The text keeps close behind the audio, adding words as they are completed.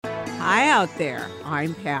Hi out there.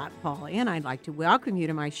 I'm Pat Pauley, and I'd like to welcome you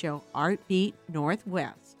to my show, Art Beat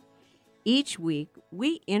Northwest. Each week,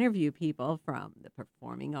 we interview people from the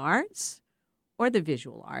performing arts or the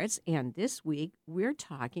visual arts, and this week, we're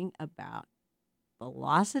talking about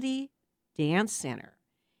Velocity Dance Center.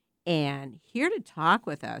 And here to talk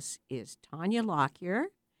with us is Tanya Lockyer,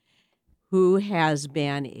 who has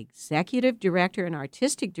been executive director and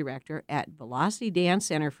artistic director at Velocity Dance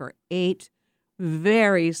Center for 8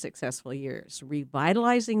 very successful years,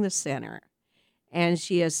 revitalizing the center. And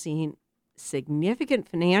she has seen significant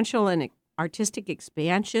financial and artistic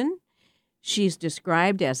expansion. She's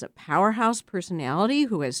described as a powerhouse personality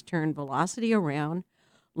who has turned Velocity around,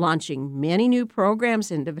 launching many new programs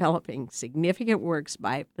and developing significant works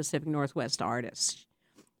by Pacific Northwest artists.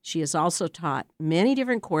 She has also taught many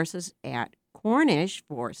different courses at Cornish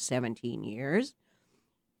for 17 years.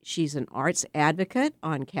 She's an arts advocate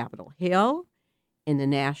on Capitol Hill, in the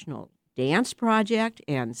National Dance Project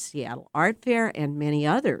and Seattle Art Fair, and many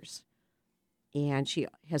others. And she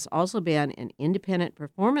has also been an independent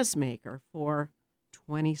performance maker for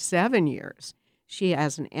 27 years. She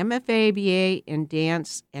has an MFA, BA in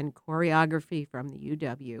dance and choreography from the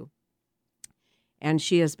UW. And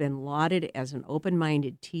she has been lauded as an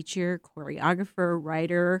open-minded teacher, choreographer,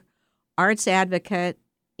 writer, arts advocate,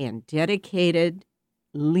 and dedicated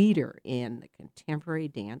leader in the contemporary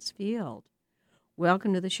dance field.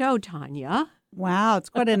 Welcome to the show, Tanya. Wow, it's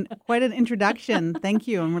quite an introduction. Thank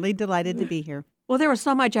you. I'm really delighted to be here. Well, there was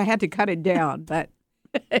so much I had to cut it down, but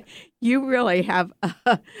you really have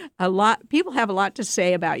a lot. People have a lot to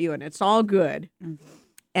say about you, and it's all good. Mm-hmm.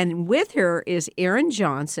 And with her is Erin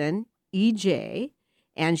Johnson, EJ,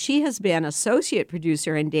 and she has been associate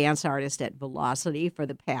producer and dance artist at Velocity for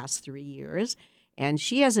the past 3 years. And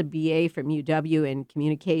she has a BA from UW in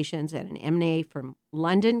communications and an MA from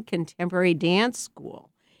London Contemporary Dance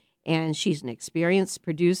School. And she's an experienced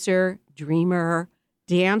producer, dreamer,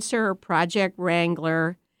 dancer, project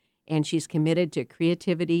wrangler, and she's committed to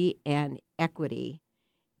creativity and equity.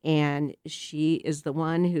 And she is the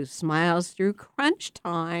one who smiles through crunch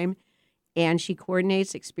time, and she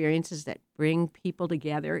coordinates experiences that bring people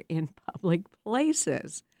together in public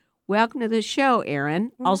places. Welcome to the show,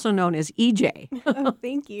 Erin, also known as EJ. Oh,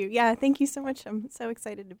 thank you. Yeah, thank you so much. I'm so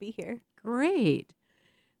excited to be here. Great.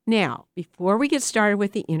 Now, before we get started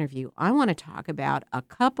with the interview, I want to talk about a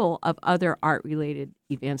couple of other art-related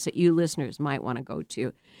events that you listeners might want to go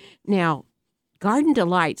to. Now, Garden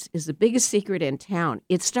Delights is the biggest secret in town.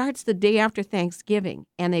 It starts the day after Thanksgiving,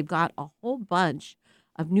 and they've got a whole bunch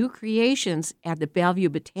of new creations at the Bellevue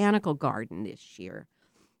Botanical Garden this year.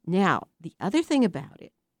 Now, the other thing about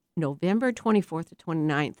it, November 24th to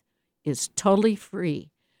 29th is totally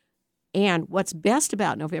free. And what's best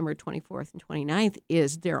about November 24th and 29th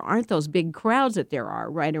is there aren't those big crowds that there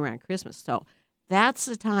are right around Christmas. So that's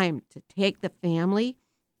the time to take the family,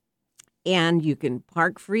 and you can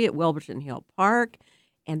park free at Wilburton Hill Park.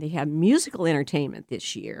 And they have musical entertainment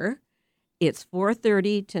this year. It's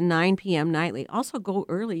 4:30 to 9 p.m. nightly. Also go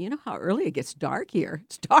early. You know how early it gets dark here.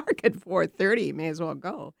 It's dark at 4:30. You may as well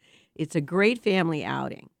go. It's a great family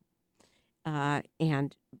outing.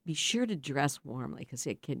 And be sure to dress warmly because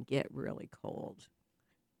it can get really cold.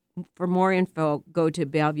 For more info, go to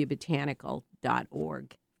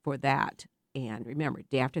bellevuebotanical.org for that. And remember,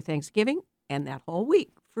 day after Thanksgiving and that whole week,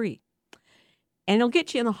 free. And it'll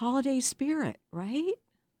get you in the holiday spirit, right?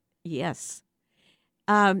 Yes.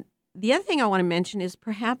 The other thing I want to mention is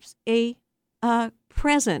perhaps a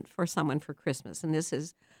present for someone for Christmas. And this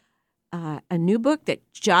is a new book that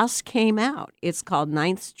just came out. It's called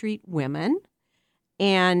 9th Street Women,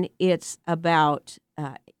 and it's about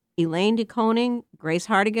Elaine de Koning, Grace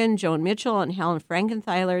Hardigan, Joan Mitchell, and Helen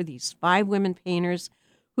Frankenthaler, these 5 women painters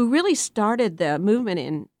who really started the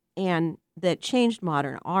movement and that changed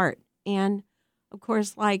modern art. And, of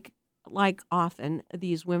course, like often,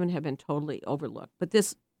 these women have been totally overlooked. But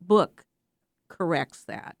this book corrects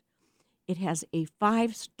that. It has a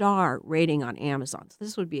 5-star rating on Amazon. So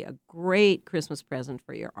this would be a great Christmas present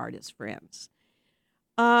for your artist friends.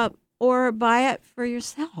 Or buy it for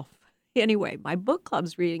yourself. Anyway, my book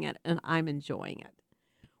club's reading it, and I'm enjoying it.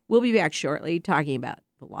 We'll be back shortly talking about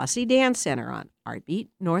Velocity Dance Center on Art Beat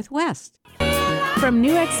Northwest. From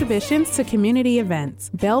new exhibitions to community events,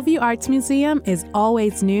 Bellevue Arts Museum is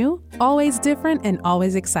always new, always different, and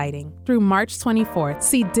always exciting. Through March 24th,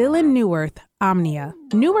 see Dylan Neuwirth, Omnia.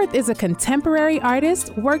 Neuwirth is a contemporary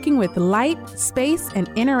artist working with light, space, and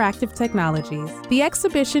interactive technologies. The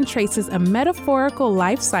exhibition traces a metaphorical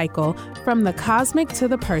life cycle from the cosmic to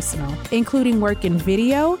the personal, including work in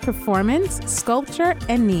video, performance, sculpture,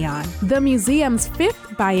 and neon. The museum's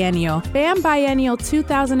 5th Biennial, BAM Biennial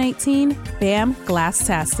 2018, BAM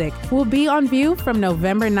Glasstastic, will be on view from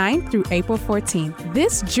November 9th through April 14th.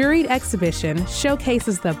 This juried exhibition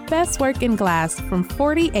showcases the best work in glass from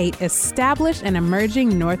 48 established and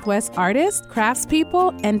emerging Northwest artists,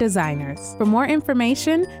 craftspeople, and designers. For more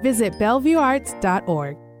information, visit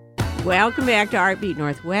bellevuearts.org. Welcome back to Art Beat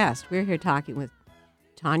Northwest. We're here talking with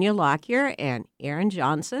Tanya Lockyer and Aaron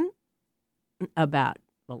Johnson about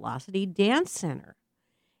Velocity Dance Center.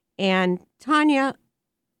 And Tanya,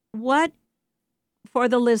 what, for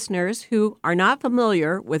the listeners who are not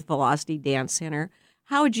familiar with Velocity Dance Center,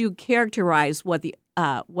 how would you characterize what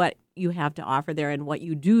you have to offer there and what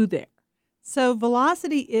you do there? So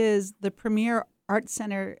Velocity is the premier art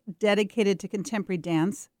center dedicated to contemporary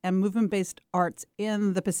dance and movement-based arts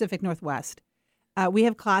in the Pacific Northwest. We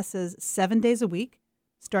have classes 7 days a week,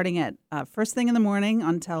 starting at first thing in the morning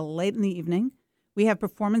until late in the evening. We have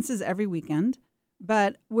performances every weekend,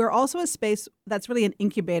 but we're also a space that's really an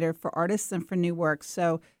incubator for artists and for new works.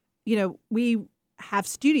 So, we have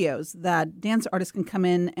studios that dance artists can come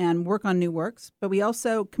in and work on new works, but we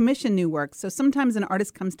also commission new works. So sometimes an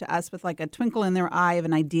artist comes to us with like a twinkle in their eye of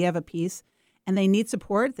an idea of a piece, and they need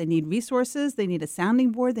support, they need resources, they need a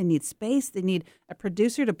sounding board, they need space, they need a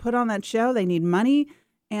producer to put on that show, they need money.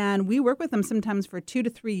 And we work with them sometimes for 2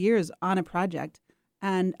 to 3 years on a project.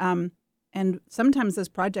 And sometimes those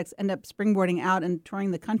projects end up springboarding out and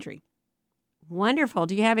touring the country. Wonderful.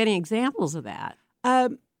 Do you have any examples of that?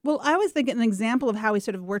 Well, I always think an example of how we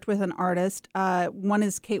sort of worked with an artist. One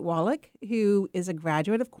is Kate Wallach, who is a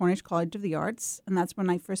graduate of Cornish College of the Arts, and that's when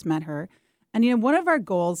I first met her. And, one of our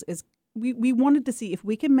goals is we wanted to see if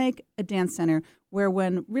we can make a dance center where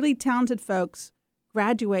when really talented folks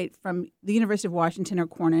graduate from the University of Washington or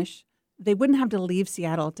Cornish, they wouldn't have to leave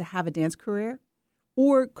Seattle to have a dance career.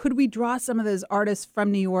 Or could we draw some of those artists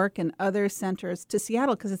from New York and other centers to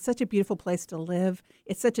Seattle because it's such a beautiful place to live.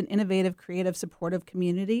 It's such an innovative, creative, supportive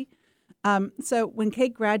community. So when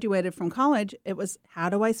Kate graduated from college, it was, how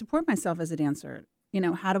do I support myself as a dancer?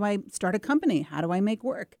 How do I start a company? How do I make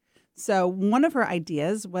work? So one of her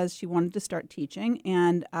ideas was she wanted to start teaching,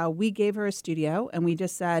 and we gave her a studio, and I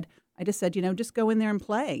just said, just go in there and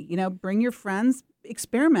play. Bring your friends,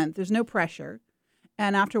 experiment. There's no pressure.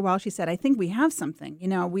 And after a while, she said, I think we have something.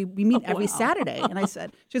 We meet every Saturday. And I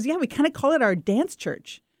said, she goes, yeah, we kind of call it our dance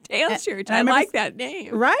church. Dance Church. I like that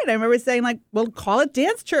name. Right. I remember saying, well, call it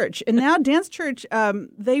Dance Church. And now Dance Church,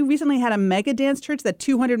 they recently had a mega dance church that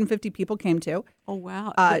 250 people came to. Oh,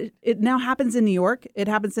 wow. It now happens in New York. It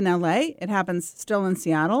happens in L.A. It happens still in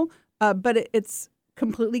Seattle. But it's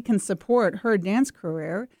completely can support her dance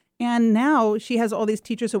career. And now she has all these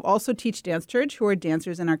teachers who also teach Dance Church who are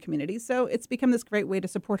dancers in our community. So it's become this great way to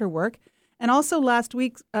support her work. And also last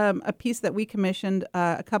week, a piece that we commissioned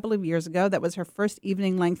a couple of years ago that was her first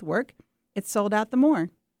evening-length work, it sold out the Moore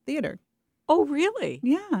Theater. Oh, really?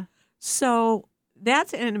 Yeah. So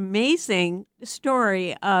that's an amazing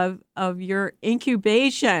story of your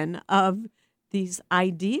incubation of these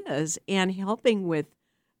ideas and helping with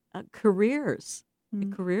careers,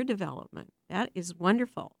 career development. That is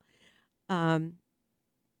wonderful.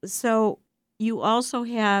 So you also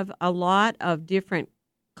have a lot of different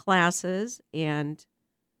classes and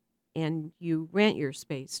you rent your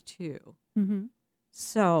space too. Mm-hmm.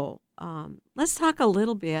 So let's talk a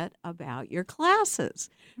little bit about your classes,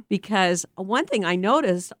 because one thing I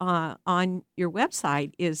noticed on your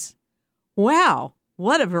website is, wow,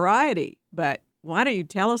 what a variety. But why don't you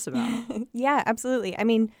tell us about it? Yeah, absolutely. I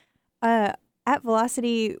mean, at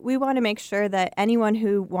Velocity, we want to make sure that anyone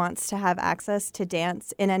who wants to have access to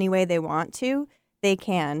dance in any way they want to, they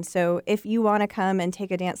can. So if you want to come and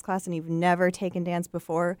take a dance class and you've never taken dance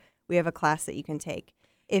before, we have a class that you can take.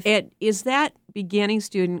 Is that beginning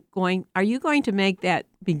student are you going to make that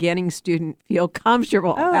beginning student feel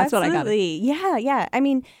comfortable? Oh, That's absolutely. What I got. Yeah. I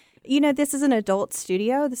mean, this is an adult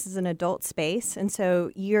studio. This is an adult space. And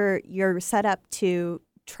so you're set up to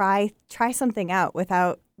try something out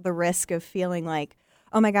without the risk of feeling like,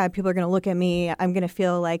 oh my God, people are going to look at me. I'm going to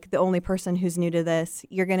feel like the only person who's new to this.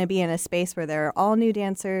 You're going to be in a space where they're all new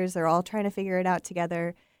dancers. They're all trying to figure it out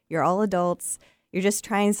together. You're all adults. You're just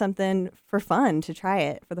trying something for fun to try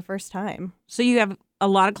it for the first time. So you have a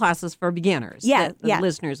lot of classes for beginners. Yeah, that the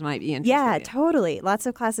listeners might be interested Yeah, in. Totally. Lots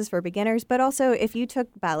of classes for beginners. But also, if you took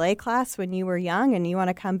ballet class when you were young and you want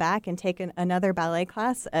to come back and take another ballet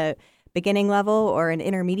class, beginning level or an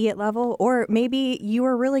intermediate level, or maybe you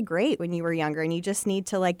were really great when you were younger and you just need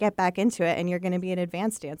to get back into it and you're going to be an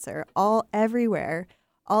advanced dancer. Everywhere,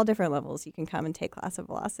 all different levels, you can come and take class at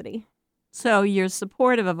Velocity. So you're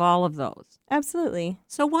supportive of all of those. Absolutely.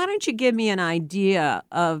 So why don't you give me an idea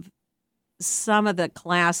of some of the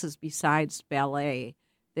classes besides ballet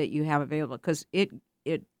that you have available? Because it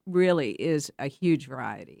really is a huge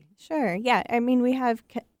variety. Sure. Yeah. I mean, we have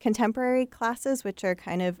contemporary classes, which are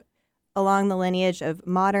kind of along the lineage of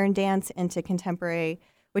modern dance into contemporary,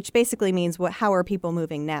 which basically means how are people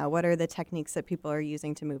moving now? What are the techniques that people are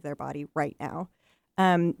using to move their body right now?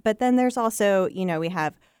 But then there's also, we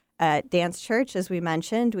have dance church, as we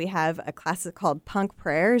mentioned. We have a class called Punk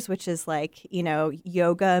Prayers, which is like,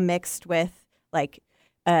 yoga mixed with like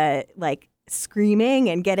screaming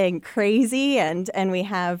and getting crazy, and we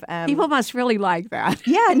have People must really like that.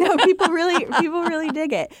 yeah, no, people really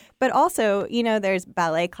dig it. But also, there's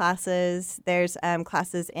ballet classes, there's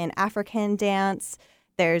classes in African dance,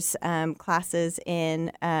 there's classes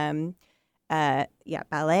in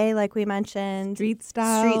ballet, like we mentioned, Street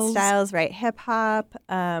styles, right? Hip hop,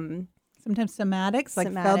 sometimes somatics like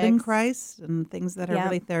somatics. Feldenkrais and things that are Yeah.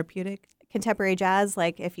 really therapeutic. contemporary jazz.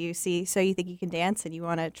 Like if you see So You Think You Can Dance and you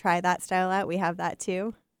want to try that style out, we have that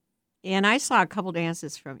too. And I saw a couple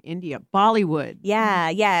dances from India, Bollywood.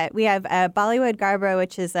 Yeah. We have Bollywood Garbo,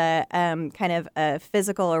 which is a kind of a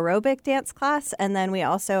physical aerobic dance class, and then we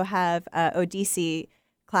also have Odissi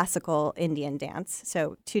classical Indian dance.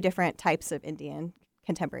 So 2 different types of Indian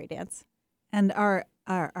contemporary dance. And our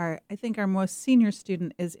I think our most senior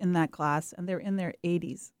student is in that class, and they're in their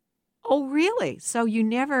 80s. Oh, really? So you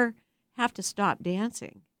never have to stop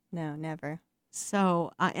dancing. No, never.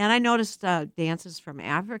 So, and I noticed dances from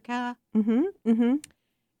Africa, Mm-hmm.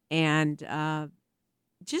 and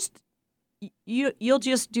you'll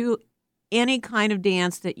just do any kind of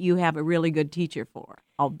dance that you have a really good teacher for.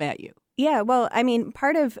 I'll bet you. Yeah, well, I mean,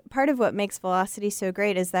 part of what makes Velocity so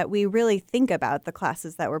great is that we really think about the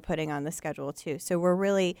classes that we're putting on the schedule too. So we're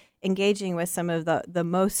really engaging with some of the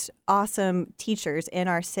most awesome teachers in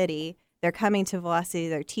our city. They're coming to Velocity,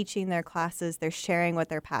 they're teaching their classes, they're sharing what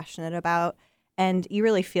they're passionate about, and you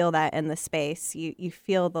really feel that in the space. You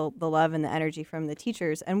feel the love and the energy from the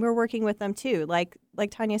teachers, and we're working with them too. Like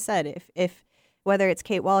Tanya said, if whether it's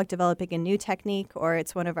Kate Wallach developing a new technique or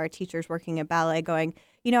it's one of our teachers working at ballet going,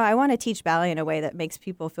 I want to teach ballet in a way that makes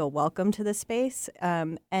people feel welcome to the space.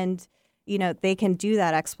 And, they can do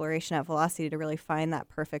that exploration at Velocity to really find that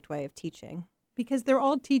perfect way of teaching. Because they're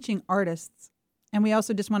all teaching artists. And we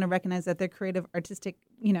also just want to recognize that they're creative, artistic,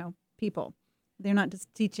 people. They're not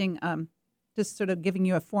just teaching, just sort of giving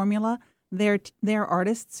you a formula. They're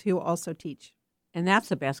artists who also teach. And that's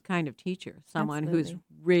the best kind of teacher, someone who's Absolutely.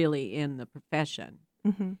 really in the profession.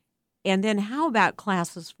 Mm-hmm. And then how about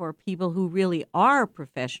classes for people who really are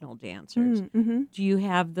professional dancers? Mm-hmm. Do you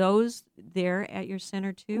have those there at your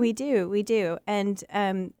center too? We do.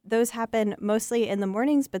 And those happen mostly in the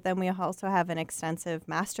mornings, but then we also have an extensive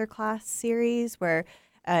masterclass series where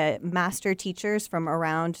master teachers from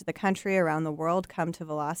around the country, around the world come to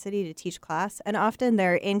Velocity to teach class. And often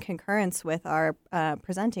they're in concurrence with our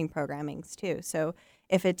presenting programmings too. So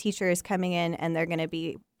if a teacher is coming in and they're going to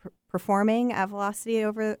be performing at Velocity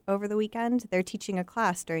over the weekend, they're teaching a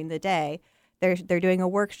class during the day. They're doing a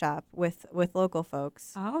workshop with local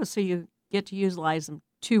folks. Oh, so you get to utilize them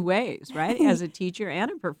 2 ways, right? As a teacher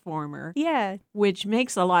and a performer, Yeah, which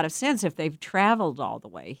makes a lot of sense if they've traveled all the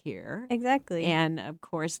way here. exactly. And of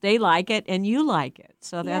course, they like it and you like it.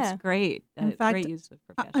 So that's Yeah. great. In fact, great use of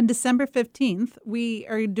profession. On December 15th, we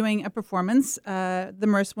are doing a performance, the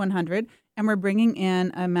Merce 100, and we're bringing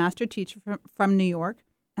in a master teacher from New York.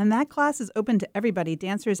 And that class is open to everybody,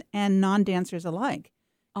 dancers and non-dancers alike.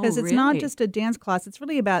 Because it's not just a dance class. It's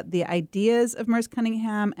really about the ideas of Merce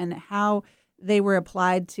Cunningham and how they were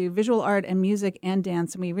applied to visual art and music and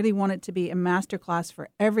dance. And we really want it to be a master class for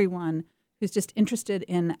everyone who's just interested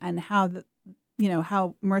in and how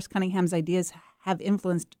how Merce Cunningham's ideas have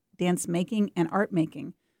influenced dance making and art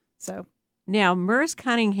making. So Now, Merce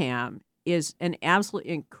Cunningham is an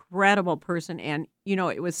absolutely incredible person. And,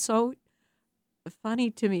 it was so funny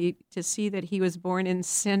to me to see that he was born in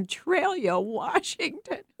Centralia,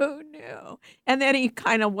 Washington. Who knew? And then he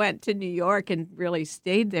kind of went to New York and really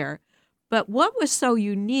stayed there. But what was so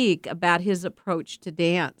unique about his approach to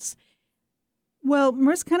dance? well,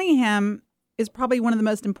 Merce Cunningham is probably one of the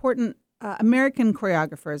most important American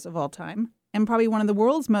choreographers of all time, and probably one of the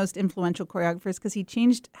world's most influential choreographers because he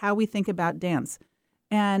changed how we think about dance.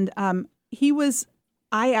 And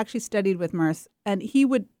I actually studied with Merce, and he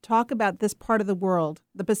would talk about this part of the world,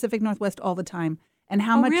 the Pacific Northwest, all the time, and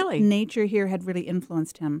how much really? nature here had really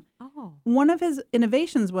influenced him. Oh, One of his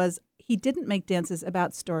innovations was he didn't make dances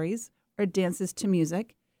about stories or dances to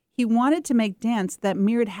music. He wanted to make dance that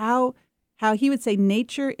mirrored how he would say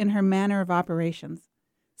nature in her manner of operations.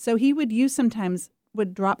 So he would use sometimes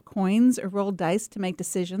would drop coins or roll dice to make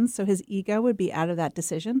decisions, so his ego would be out of that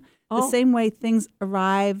decision. The Oh. same way things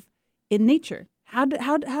arrive in nature. How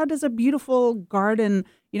does a beautiful garden,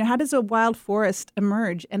 how does a wild forest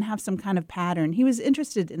emerge and have some kind of pattern? He was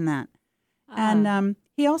interested in that. And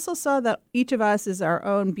he also saw that each of us is our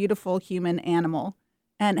own beautiful human animal.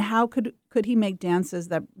 And how could he make dances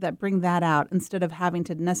that bring that out instead of having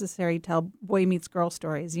to necessarily tell boy meets girl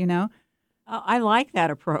stories, I like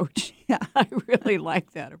that approach. Yeah. I really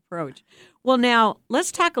like that approach. Well, now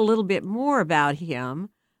let's talk a little bit more about him.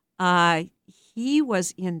 He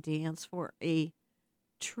was in dance for a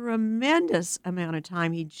tremendous amount of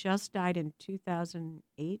time. He just died in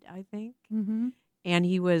 2008, I think. Mm-hmm. And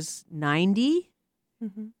he was 90.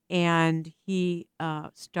 Mm-hmm. And he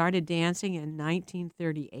started dancing in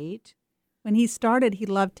 1938. When he started, he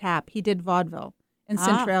loved tap. He did vaudeville in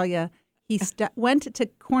Centralia. He went to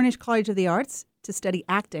Cornish College of the Arts to study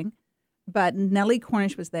acting, but Nellie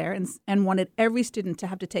Cornish was there and wanted every student to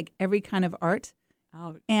have to take every kind of art.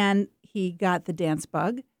 Oh. And he got the dance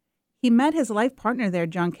bug. He met his life partner there,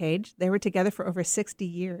 John Cage. They were together for over 60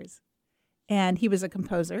 years. And he was a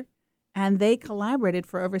composer. And they collaborated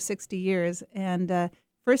for over 60 years. And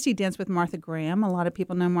first he danced with Martha Graham. A lot of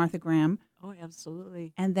people know Martha Graham. Oh,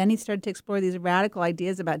 absolutely. And then he started to explore these radical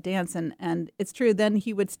ideas about dance. And it's true, then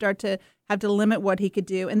he would start to have to limit what he could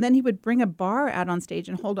do. And then he would bring a bar out on stage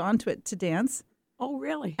and hold on to it to dance. Oh,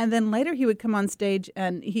 really? And then later he would come on stage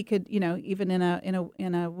and he could, even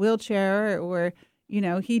in a wheelchair or,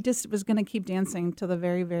 he just was going to keep dancing till the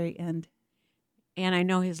very, very end. And I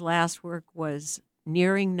know his last work was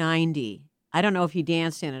Nearing 90. I don't know if he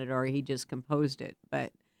danced in it or he just composed it,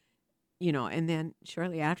 but, and then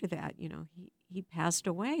shortly after that, he passed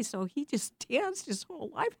away. So he just danced his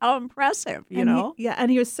whole life. How impressive, you know?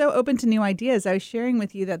 And he was so open to new ideas. I was sharing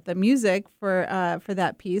with you that the music for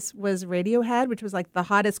that piece was Radiohead, which was like the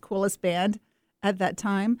hottest, coolest band at that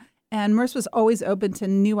time. And Merce was always open to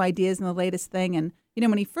new ideas and the latest thing. And,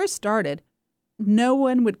 when he first started, no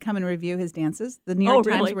one would come and review his dances. The New York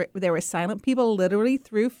Times, they were silent. People literally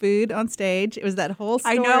threw food on stage. It was that whole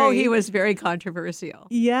story. I know, he was very controversial.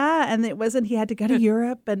 Yeah, and it wasn't, he had to go to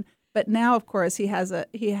Europe. But now, of course, he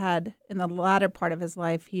had, in the latter part of his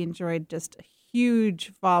life, he enjoyed just a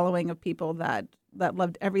huge following of people that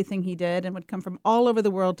loved everything he did and would come from all over the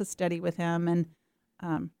world to study with him. And,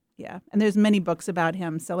 and there's many books about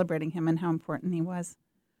him, celebrating him and how important he was.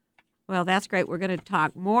 Well, that's great. We're going to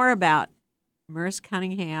talk more about Merce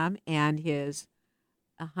Cunningham and his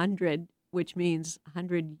 100, which means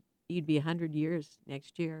 100. He'd be 100 years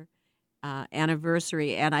next year,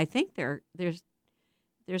 anniversary, and I think they're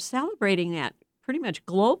celebrating that pretty much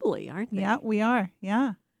globally, aren't they? Yeah, we are.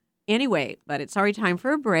 Yeah. Anyway, but it's already time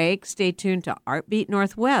for a break. Stay tuned to Artbeat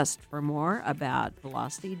Northwest for more about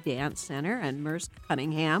Velocity Dance Center and Merce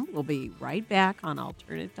Cunningham. We'll be right back on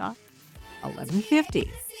Alternative Talk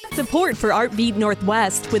 1150. Support for Artbeat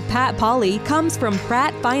Northwest with Pat Pauley comes from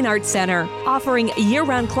Pratt Fine Arts Center, offering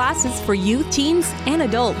year-round classes for youth, teens, and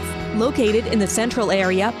adults. Located in the central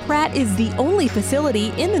area, Pratt is the only facility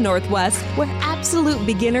in the Northwest where absolute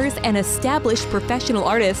beginners and established professional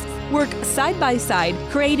artists work side by side,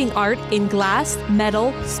 creating art in glass,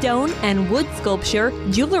 metal, stone, and wood sculpture,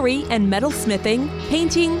 jewelry and metal smithing,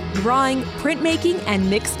 painting, drawing, printmaking, and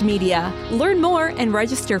mixed media. Learn more and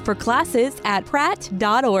register for classes at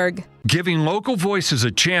pratt.org. Giving local voices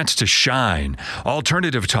a chance to shine.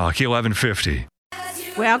 Alternative Talk 1150.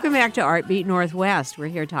 Welcome back to Artbeat Northwest. We're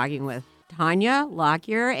here talking with Tanya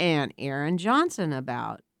Lockyer and Aaron Johnson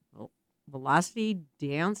about Velocity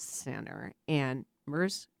Dance Center and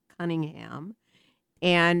Merce Cunningham.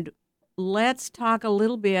 And let's talk a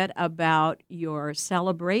little bit about your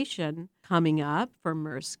celebration coming up for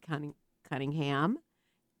Merce Cunningham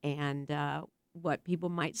and what people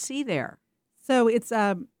might see there. So it's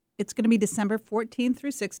going to be December 14th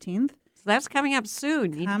through 16th. So that's coming up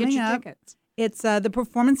soon. You need to get your tickets. It's the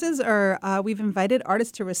performances are we've invited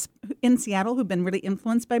artists in Seattle who've been really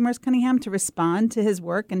influenced by Merce Cunningham to respond to his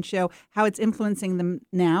work and show how it's influencing them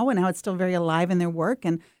now and how it's still very alive in their work.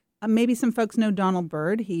 And maybe some folks know Donald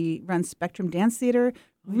Byrd. He runs Spectrum Dance Theater,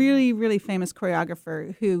 really, really famous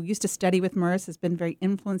choreographer who used to study with Merce, has been very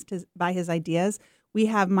influenced by his ideas. We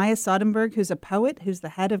have Maya Soderberg, who's a poet, who's the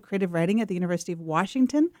head of creative writing at the University of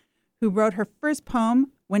Washington, who wrote her first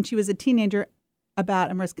poem when she was a teenager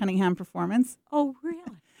about a Merce Cunningham performance. Oh,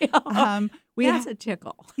 really? That's a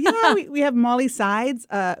tickle. We have Molly Sides,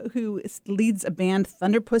 who leads a band,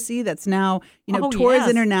 Thunder Pussy, that's now tours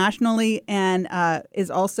internationally and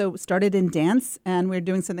is also started in dance. And we're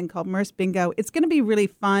doing something called Merce Bingo. It's going to be really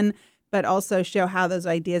fun, but also show how those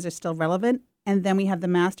ideas are still relevant. And then we have the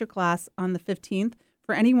master class on the 15th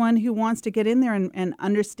for anyone who wants to get in there and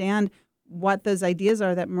understand what those ideas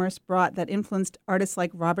are that Merce brought that influenced artists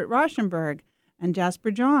like Robert Rauschenberg and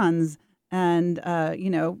Jasper Johns and,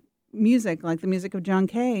 music like the music of John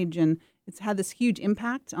Cage. And it's had this huge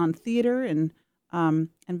impact on theater and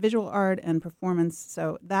visual art and performance.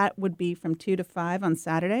 So that would be from 2 to 5 on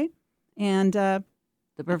Saturday. And The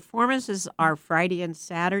performances are Friday and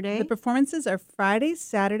Saturday. the performances are Friday,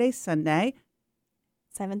 Saturday, Sunday,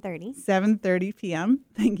 7:30. 7:30 p.m.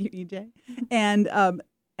 Thank you, EJ.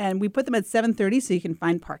 And we put them at 7:30 so you can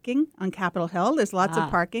find parking on Capitol Hill. There's lots of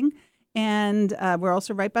parking. And we're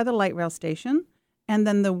also right by the light rail station. And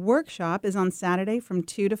then the workshop is on Saturday from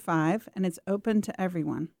 2 to 5, and it's open to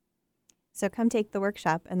everyone. So come take the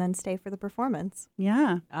workshop and then stay for the performance.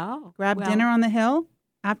 Yeah. Oh, Grab well, dinner on the Hill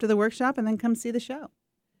after the workshop and then come see the show.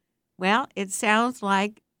 Well, it sounds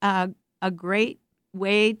like a great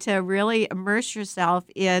way to really immerse yourself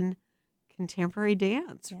in contemporary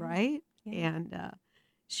dance, Yeah. right? Yeah. And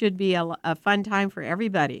should be a fun time for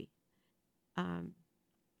everybody.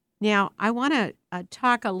 Now, I want to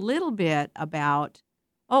talk a little bit about,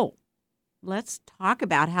 let's talk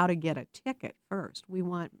about how to get a ticket first. We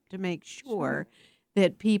want to make sure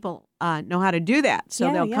that people know how to do that so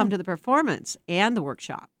Yeah, they'll yeah. come to the performance and the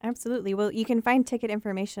workshop. Absolutely. Well, you can find ticket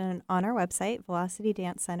information on our website,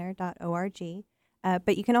 velocitydancecenter.org.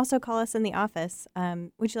 But you can also call us in the office.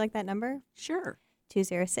 Would you like that number? Sure.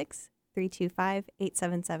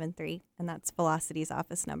 206-325-8773. And that's Velocity's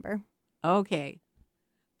office number. Okay.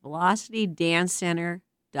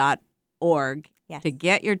 VelocityDanceCenter.org Yes. to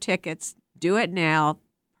get your tickets. Do it now.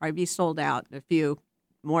 Probably be sold out in a few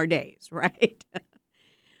more days, right?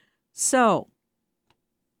 So,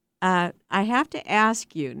 I have to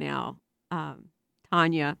ask you now,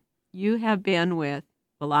 Tanya, you have been with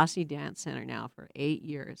Velocity Dance Center now for 8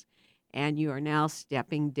 years, and you are now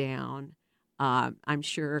stepping down. I'm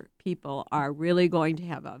sure people are really going to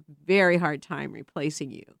have a very hard time replacing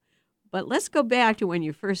you. But let's go back to when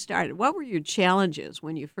you first started. What were your challenges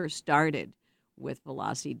when you first started with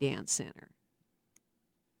Velocity Dance Center?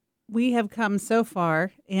 We have come so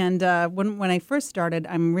far, and when I first started,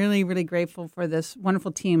 I'm really, really grateful for this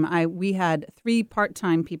wonderful team. We had 3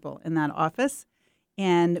 part-time people in that office,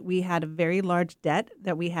 and we had a very large debt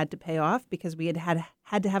that we had to pay off because we had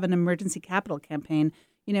to have an emergency capital campaign.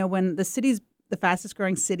 You know, when the city's the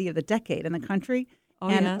fastest-growing city of the decade in the country,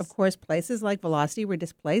 and yes. of course, places like Velocity were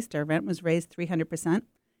displaced. Our rent was raised 300%,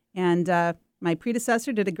 and my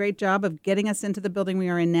predecessor did a great job of getting us into the building we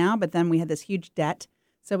are in now. But then we had this huge debt.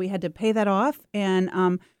 So we had to pay that off,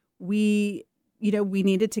 and we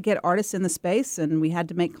needed to get artists in the space, and we had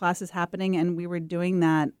to make classes happening, and we were doing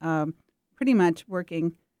that pretty much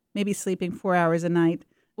working, maybe sleeping 4 hours a night,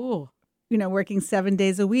 Ooh. working 7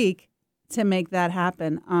 days a week to make that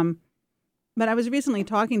happen. But I was recently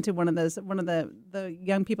talking to one of the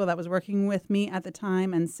young people that was working with me at the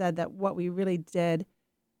time and said that what we really did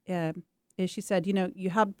is she said, you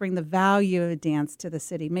helped bring the value of dance to the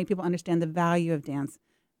city, make people understand the value of dance.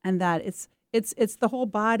 And that it's the whole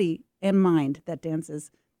body and mind that dances.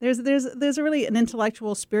 There's really an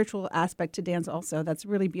intellectual, spiritual aspect to dance also that's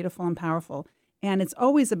really beautiful and powerful. And it's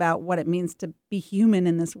always about what it means to be human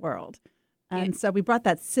in this world. And so we brought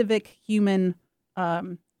that civic, human,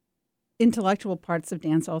 intellectual parts of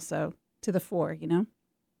dance also to the fore,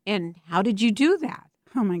 And how did you do that?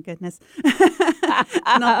 Oh my goodness!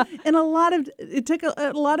 It took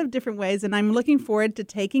a lot of different ways, and I'm looking forward to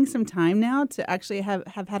taking some time now to actually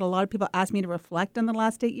have had a lot of people ask me to reflect on the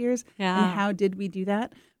last 8 years and how did we do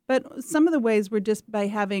that. But some of the ways were just by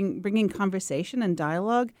bringing conversation and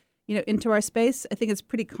dialogue, into our space. I think it's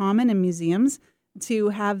pretty common in museums to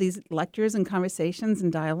have these lectures and conversations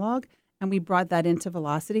and dialogue, and we brought that into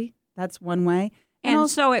Velocity. That's one way, And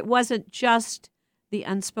also, so it wasn't just the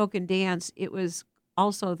unspoken dance. It was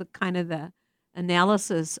also the kind of the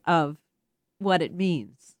analysis of what it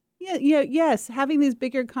means. Yes. Having these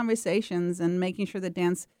bigger conversations and making sure that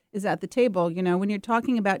dance is at the table. When you're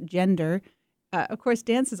talking about gender, of course,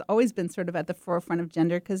 dance has always been sort of at the forefront of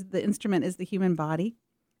gender because the instrument is the human body.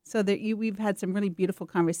 So we've had some really beautiful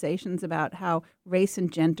conversations about how race and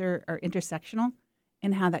gender are intersectional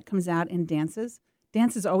and how that comes out in dances.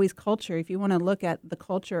 Dance is always culture. If you want to look at the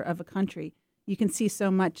culture of a country, you can see so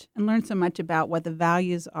much and learn so much about what the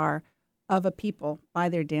values are of a people by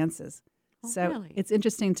their dances. Oh, So really? it's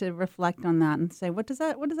interesting to reflect on that and say, what does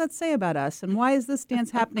that say about us, and why is this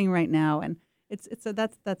dance happening right now? And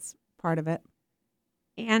that's part of it.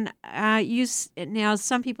 And now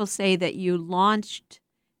some people say that you launched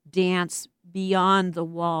dance beyond the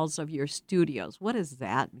walls of your studios. What does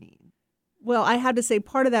that mean? Well, I have to say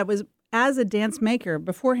part of that was as a dance maker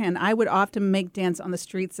beforehand, I would often make dance on the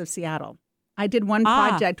streets of Seattle. I did one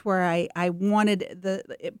project where I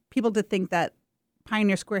wanted people to think that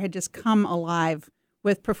Pioneer Square had just come alive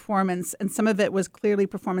with performance, and some of it was clearly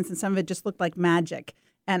performance and some of it just looked like magic.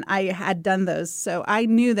 And I had done those. So I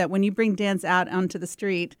knew that when you bring dance out onto the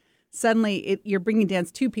street, suddenly you're bringing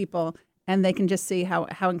dance to people and they can just see how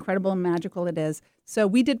incredible and magical it is. So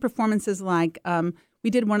we did performances like, we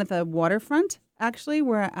did one at the waterfront, actually,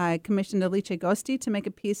 where I commissioned Alice Gosti to make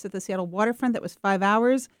a piece at the Seattle waterfront that was 5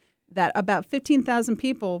 hours, that about 15,000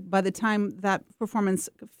 people, by the time that performance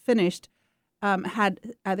finished, had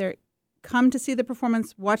either come to see the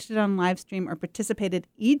performance, watched it on live stream, or participated.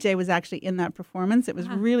 EJ was actually in that performance. It was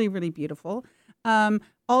really, really beautiful.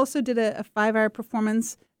 Also did a 5-hour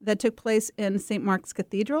performance that took place in St. Mark's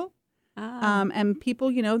Cathedral. And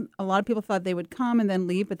people, a lot of people thought they would come and then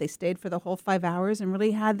leave, but they stayed for the whole 5 hours and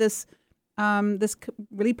really had this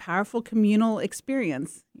really powerful communal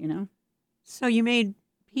experience, So you made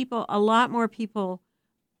a lot more people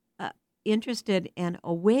interested and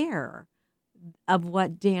aware of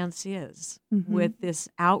what dance is with this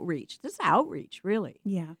outreach. This outreach, really,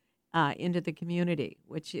 into the community,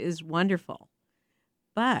 which is wonderful.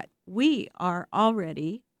 But we are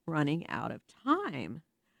already running out of time.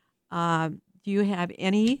 Do you have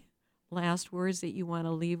any last words that you want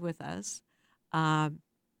to leave with us? I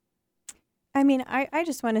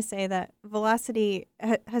just want to say that Velocity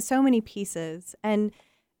has so many pieces, and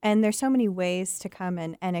there's so many ways to come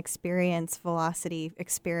and experience Velocity,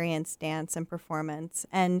 experience dance and performance.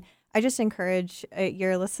 And I just encourage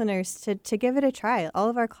your listeners to give it a try. All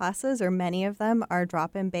of our classes, or many of them, are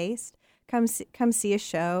drop-in based. Come see a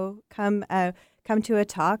show. Come to a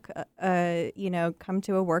talk. Come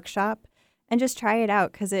to a workshop, and just try it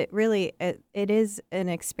out, because it is an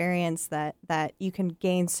experience that you can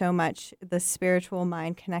gain so much, the spiritual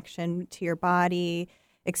mind connection to your body,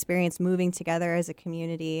 experience moving together as a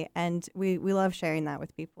community, and we love sharing that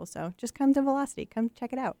with people. So just come to Velocity, come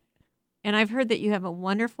check it out. And I've heard that you have a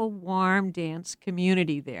wonderful, warm dance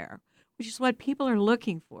community there, which is what people are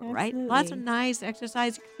looking for, right? Lots of nice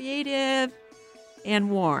exercise, creative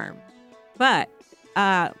and warm. But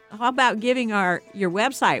how about giving your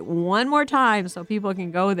website one more time so people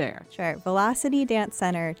can go there? Sure.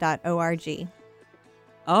 VelocityDanceCenter.org.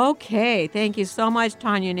 Okay. Thank you so much,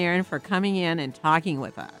 Tanya Naren, for coming in and talking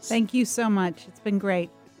with us. Thank you so much. It's been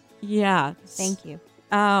great. Yeah. Thank you.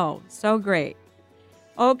 Oh, so great.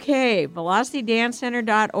 Okay,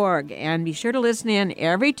 VelocityDanceCenter.org. And be sure to listen in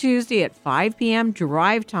every Tuesday at 5 p.m.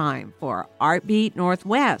 drive time for Artbeat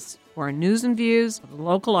Northwest, for news and views of the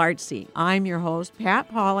local art scene. I'm your host,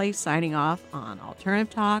 Pat Pauley, signing off on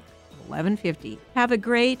Alternative Talk 1150. Have a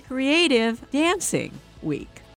great, creative dancing week.